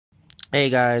Hey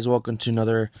guys, welcome to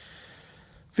another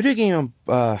video game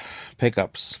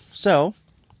pickups. So,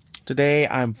 today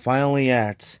I'm finally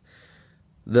at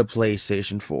the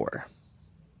PlayStation 4.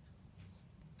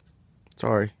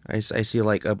 Sorry, I see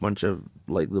like a bunch of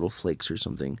like little flakes or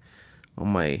something on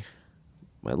my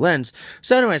lens.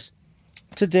 So anyways,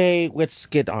 today let's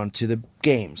get on to the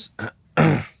games.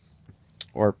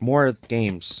 Or more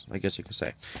games, I guess you could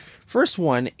say. First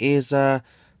one is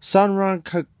Senran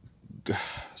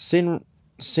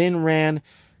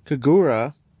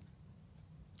Kagura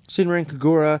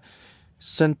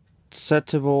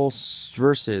Sensitivals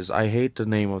versus. I hate the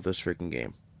name of this freaking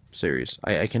game series.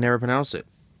 I can never pronounce it.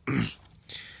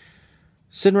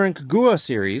 Senran Kagura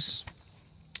series.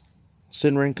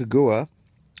 Senran Kagura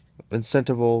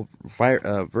Incentival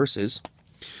versus.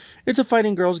 It's a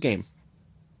fighting girls game.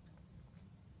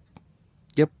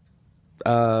 Yep.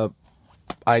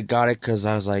 I got it because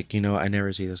I was like, I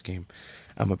never see this game.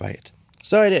 I'm gonna buy it.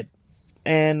 So I did.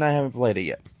 And I haven't played it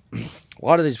yet. A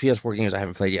lot of these PS4 games I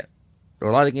haven't played yet. Or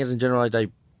a lot of games in general I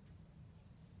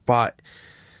bought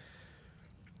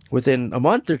within a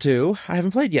month or two, I haven't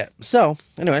played yet. So,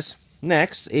 anyways,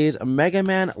 next is a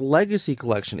Megaman Legacy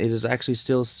Collection. It is actually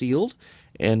still sealed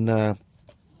in the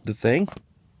thing.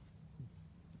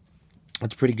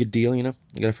 It's a pretty good deal, I got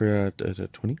it for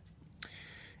 20.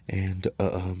 And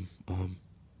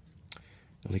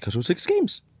only comes with 6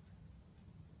 games.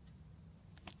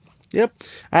 Yep,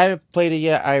 I haven't played it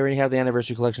yet. I already have the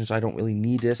Anniversary Collection, so I don't really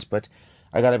need this, but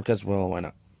I got it because, well, why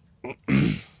not?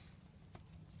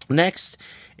 Next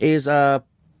is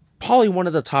probably one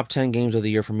of the top 10 games of the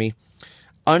year for me.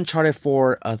 Uncharted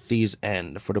 4: A Thief's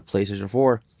End for the PlayStation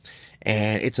 4.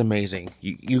 And it's amazing.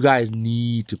 You guys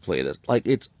need to play this. Like,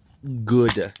 it's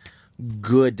good.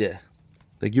 Good.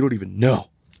 Like, you don't even know.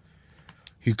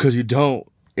 Because you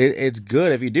don't. It's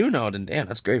good. If you do know, then damn,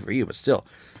 that's great for you. But still,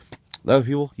 other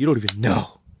people, you don't even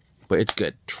know. But it's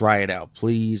good. Try it out.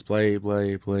 Please play it.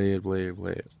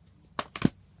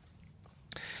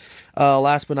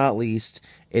 Last but not least,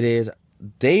 it is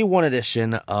Day 1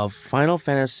 edition of Final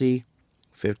Fantasy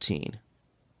 15.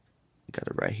 Got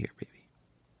it right here, baby.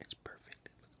 It's perfect.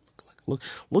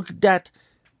 Look at that.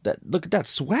 Look at that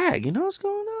swag. You know what's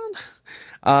going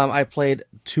on? I played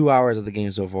 2 hours of the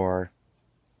game so far.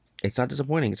 It's not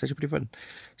disappointing. It's actually pretty fun.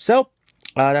 So,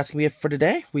 that's going to be it for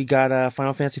today. We got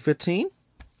Final Fantasy 15,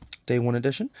 Day 1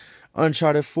 edition.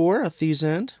 Uncharted 4, A Thief's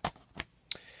End.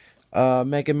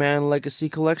 Mega Man Legacy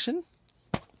Collection.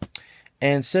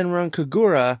 And Senran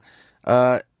Kagura,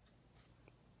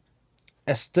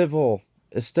 Estival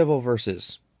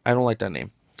versus. I don't like that name.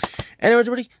 Anyway,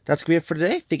 everybody, that's going to be it for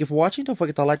today. Thank you for watching. Don't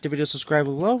forget to like the video, subscribe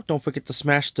below. Don't forget to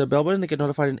smash the bell button to get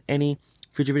notified in any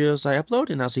future videos I upload.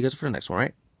 And I'll see you guys for the next one,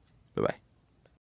 alright? Bye-bye.